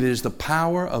know. It is the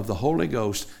power of the Holy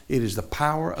Ghost. It is the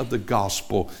power of the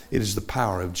gospel. It is the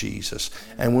power of Jesus.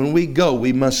 And when we go,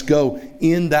 we must go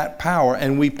in that power,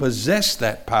 and we possess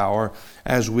that power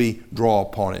as we draw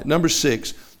upon it. Number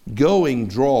 6, going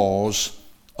draws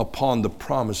upon the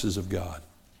promises of God.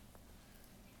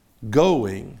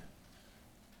 Going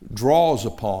draws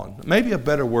upon, maybe a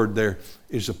better word there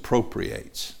is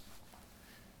appropriates,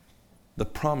 the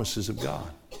promises of God.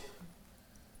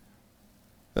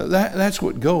 That's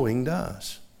what going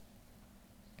does.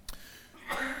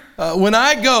 When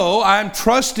I go, I'm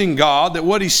trusting God that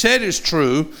what He said is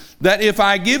true, that if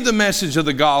I give the message of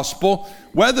the gospel,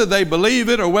 whether they believe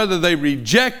it or whether they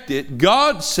reject it,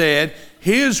 God said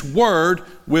His word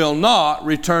will not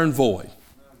return void.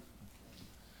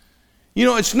 You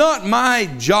know, it's not my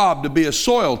job to be a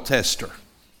soil tester.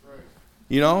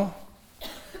 You know,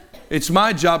 it's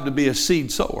my job to be a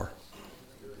seed sower.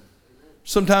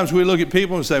 Sometimes we look at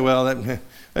people and say, well,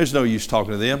 there's no use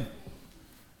talking to them.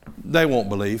 They won't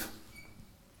believe.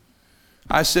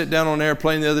 I sat down on an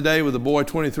airplane the other day with a boy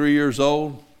 23 years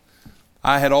old.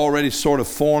 I had already sort of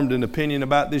formed an opinion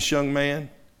about this young man.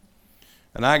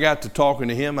 And I got to talking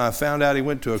to him. I found out he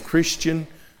went to a Christian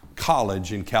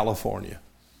college in California.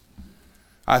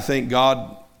 I think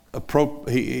God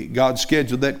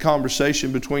scheduled that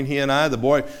conversation between he and I. The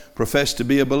boy professed to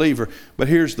be a believer. But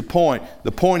here's the point.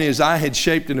 The point is I had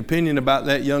shaped an opinion about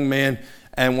that young man,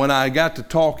 and when I got to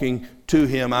talking to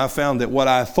him, I found that what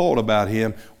I thought about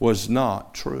him was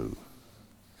not true.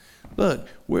 Look,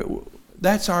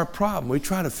 that's our problem. We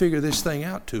try to figure this thing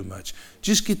out too much.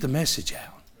 Just get the message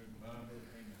out.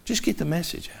 Just get the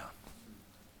message out.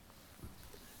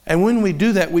 And when we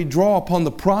do that, we draw upon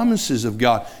the promises of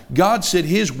God. God said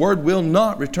His word will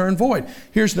not return void.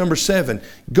 Here's number 7.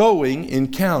 Going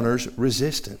encounters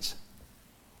resistance.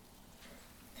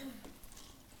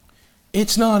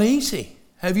 It's not easy.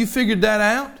 Have you figured that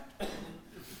out?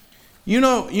 You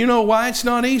know why it's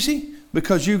not easy?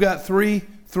 Because you got three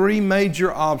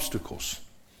major obstacles.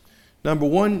 Number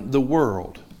 1, the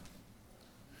world.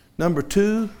 Number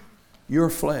 2,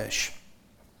 your flesh.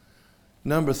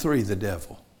 Number 3, the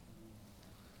devil.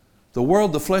 The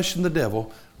world, the flesh, and the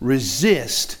devil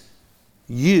resist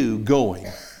you going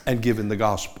and giving the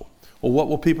gospel. Well, what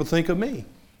will people think of me?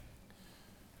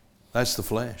 That's the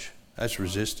flesh. That's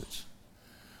resistance.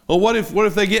 Well, what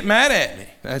if they get mad at me?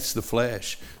 That's the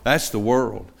flesh. That's the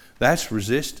world. That's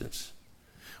resistance.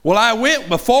 Well, I went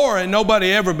before and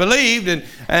nobody ever believed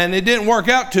and it didn't work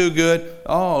out too good.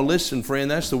 Oh, listen, friend,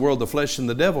 that's the world, the flesh, and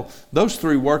the devil. Those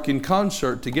three work in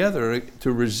concert together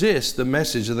to resist the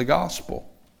message of the gospel.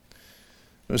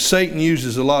 Now, Satan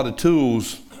uses a lot of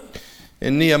tools.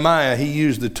 In Nehemiah, he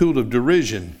used the tool of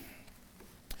derision.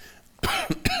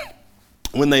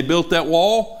 When they built that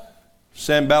wall,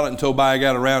 Sanballat and Tobiah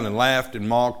got around and laughed and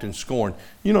mocked and scorned.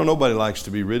 You know, nobody likes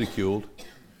to be ridiculed.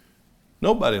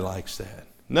 Nobody likes that.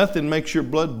 Nothing makes your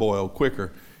blood boil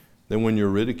quicker than when you're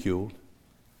ridiculed.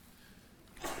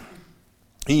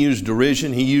 He used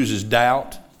derision. He uses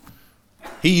doubt.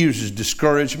 He uses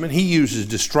discouragement. He uses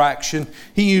distraction.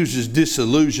 He uses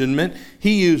disillusionment.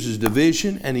 He uses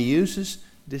division. And he uses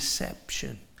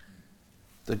deception.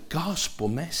 The gospel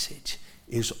message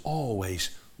is always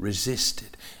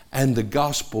resisted. And the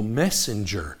gospel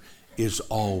messenger is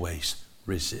always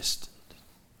resistant.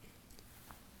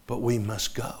 But we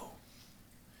must go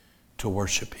to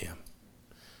worship Him.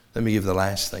 Let me give the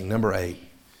last thing. Number 8.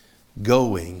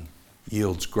 Going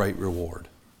yields great reward.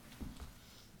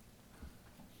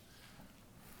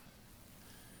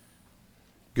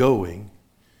 Going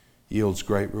yields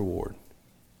great reward.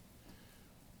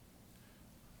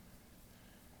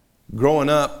 Growing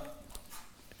up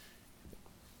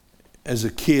as a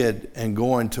kid and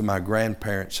going to my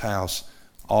grandparents' house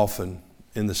often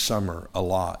in the summer a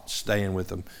lot, staying with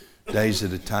them days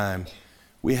at a time,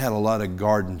 we had a lot of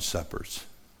garden suppers.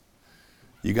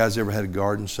 You guys ever had a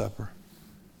garden supper?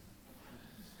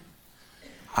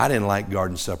 I didn't like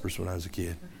garden suppers when I was a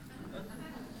kid.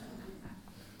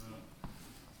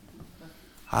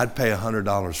 I'd pay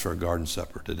 $100 for a garden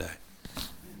supper today.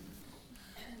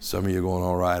 Some of you are going,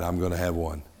 all right, I'm going to have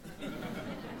one.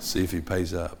 See if he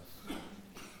pays up.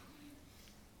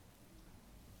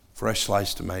 Fresh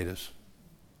sliced tomatoes.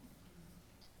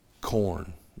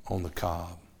 Corn on the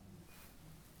cob.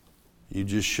 You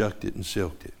just shucked it and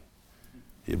silked it.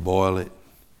 You boil it.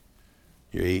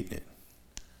 You're eating it.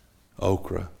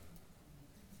 Okra.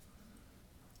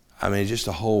 I mean, just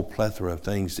a whole plethora of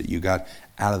things that you got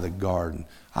out of the garden.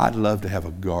 I'd love to have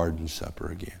a garden supper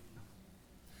again.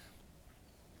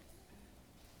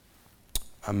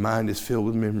 My mind is filled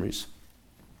with memories.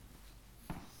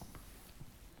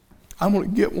 I'm going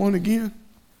to get one again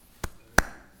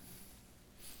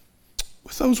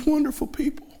with those wonderful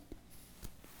people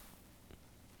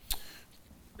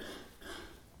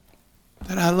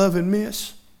that I love and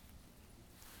miss.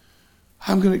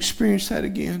 I'm going to experience that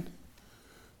again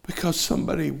because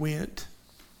somebody went.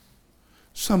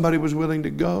 Somebody was willing to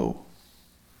go.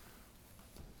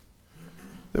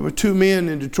 There were 2 men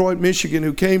in Detroit, Michigan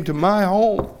who came to my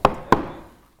home.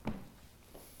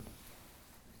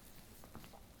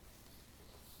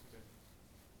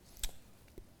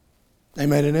 They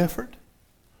made an effort.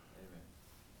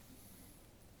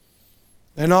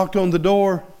 They knocked on the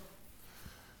door.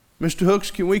 Mr.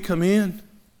 Hooks, can we come in?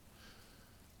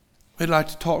 We'd like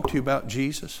to talk to you about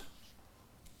Jesus.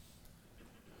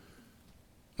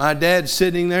 My dad,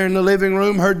 sitting there in the living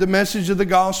room, heard the message of the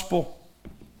gospel.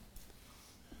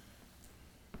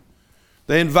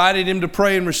 They invited him to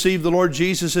pray and receive the Lord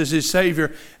Jesus as his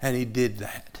Savior, and he did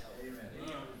that.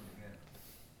 Amen.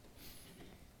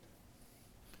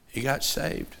 He got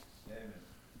saved. Amen.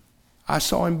 I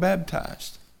saw him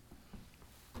baptized.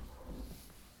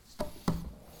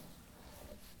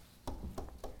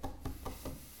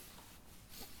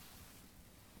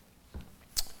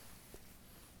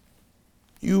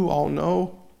 You all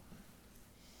know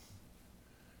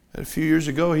that a few years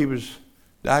ago he was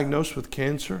diagnosed with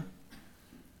cancer.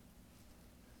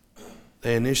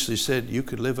 They initially said, you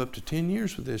could live up to 10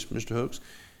 years with this, Mr. Hooks.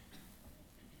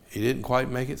 He didn't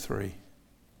quite make it 3.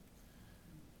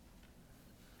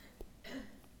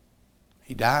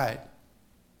 He died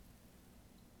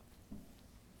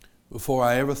before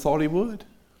I ever thought he would.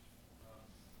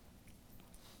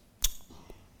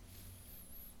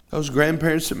 Those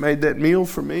grandparents that made that meal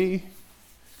for me,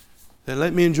 that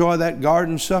let me enjoy that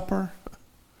garden supper.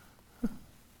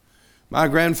 My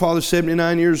grandfather,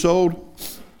 79 years old,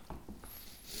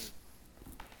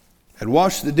 had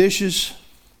washed the dishes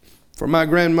for my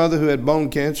grandmother who had bone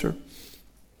cancer.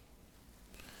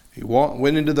 He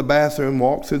went into the bathroom,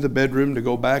 walked through the bedroom to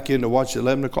go back in to watch the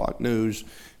 11 o'clock news,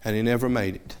 and he never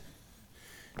made it.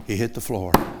 He hit the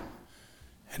floor,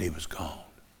 and he was gone.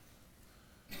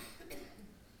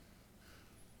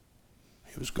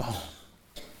 He was gone.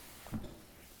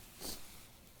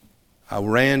 I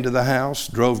ran to the house,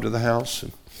 drove to the house,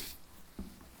 and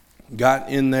got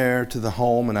in there to the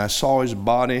home, and I saw his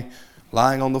body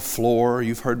lying on the floor.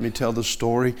 You've heard me tell the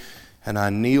story. And I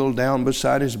kneeled down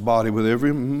beside his body with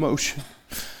every emotion.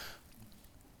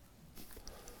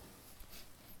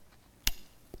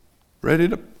 Ready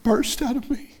to burst out of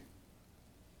me.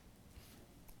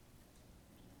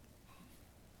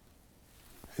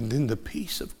 And then the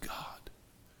peace of God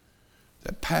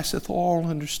that passeth all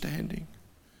understanding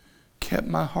kept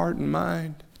my heart and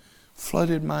mind,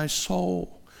 flooded my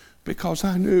soul, because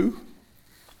I knew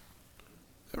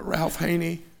that Ralph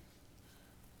Haney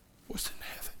was in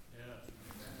heaven.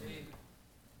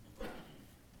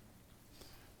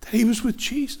 That he was with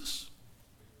Jesus.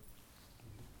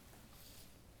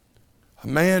 A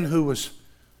man who was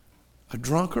a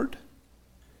drunkard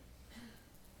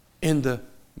in the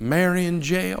Marion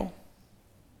jail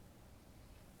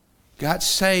got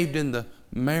saved in the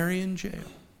Marion jail.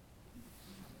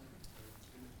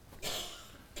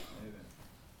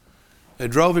 They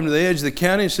drove him to the edge of the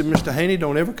county and said, Mr. Haney,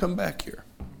 don't ever come back here.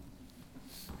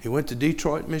 He went to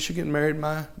Detroit, Michigan, married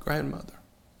my grandmother.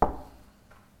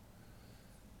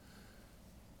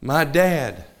 My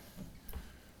dad,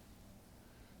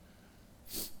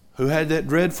 who had that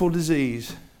dreadful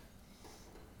disease,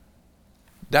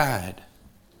 died,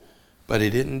 but he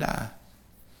didn't die.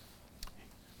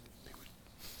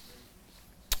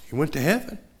 He went to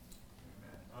heaven.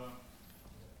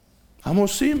 I'm going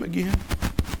to see him again.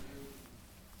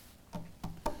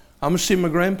 I'm going to see my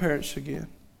grandparents again.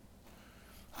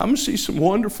 I'm going to see some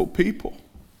wonderful people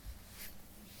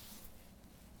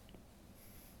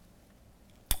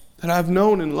that I've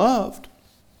known and loved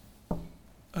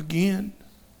again,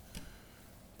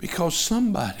 because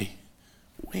somebody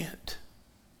went.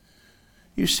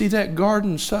 You see, that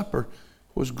garden supper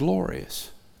was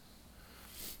glorious,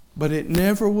 but it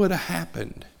never would have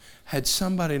happened had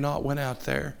somebody not went out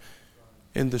there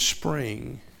in the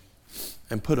spring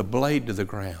and put a blade to the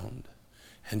ground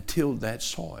and tilled that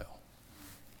soil.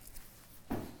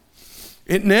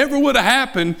 It never would have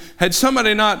happened had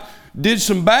somebody not did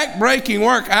some back-breaking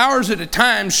work, hours at a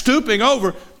time, stooping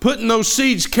over, putting those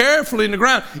seeds carefully in the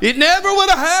ground. It never would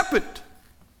have happened.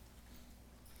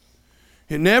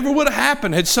 It never would have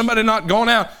happened had somebody not gone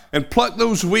out and plucked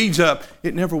those weeds up.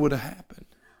 It never would have happened.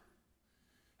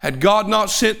 Had God not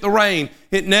sent the rain,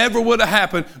 it never would have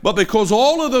happened. But because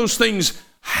all of those things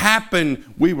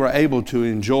happened, we were able to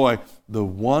enjoy the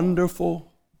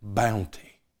wonderful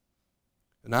bounty.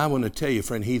 And I want to tell you,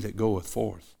 friend, he that goeth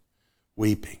forth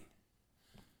weeping,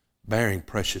 bearing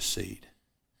precious seed,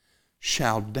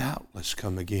 shall doubtless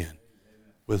come again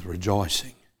with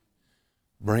rejoicing,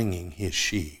 bringing his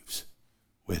sheaves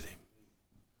with him.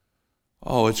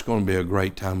 Oh, it's going to be a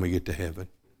great time we get to heaven.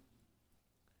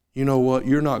 You know what?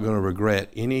 You're not going to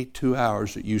regret any 2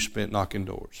 hours that you spent knocking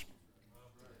doors.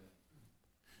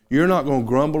 You're not going to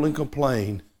grumble and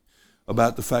complain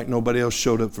about the fact nobody else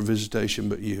showed up for visitation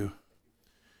but you.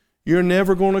 You're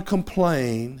never going to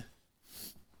complain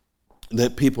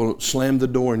that people slammed the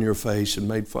door in your face and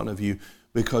made fun of you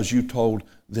because you told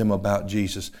them about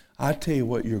Jesus. I tell you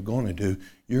what you're going to do.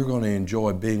 You're going to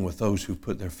enjoy being with those who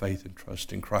put their faith and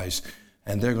trust in Christ.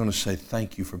 And they're going to say,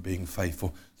 thank you for being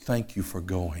faithful. Thank you for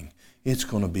going. It's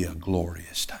going to be a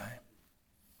glorious time.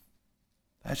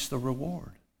 That's the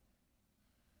reward.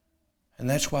 And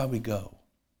that's why we go.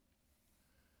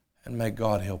 And may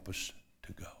God help us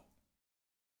to go.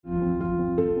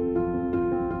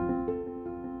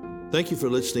 Thank you for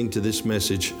listening to this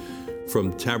message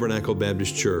from Tabernacle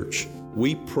Baptist Church.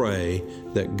 We pray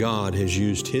that God has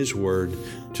used His Word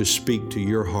to speak to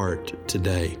your heart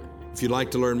today. If you'd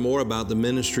like to learn more about the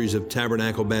ministries of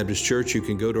Tabernacle Baptist Church, you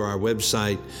can go to our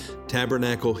website,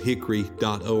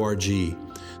 tabernaclehickory.org.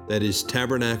 That is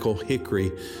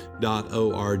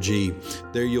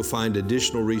tabernaclehickory.org. There you'll find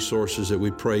additional resources that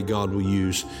we pray God will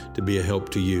use to be a help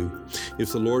to you.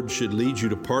 If the Lord should lead you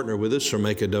to partner with us or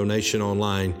make a donation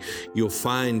online, you'll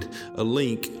find a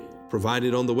link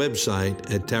provided on the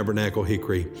website at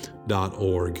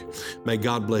tabernaclehickory.org. May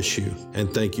God bless you,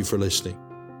 and thank you for listening.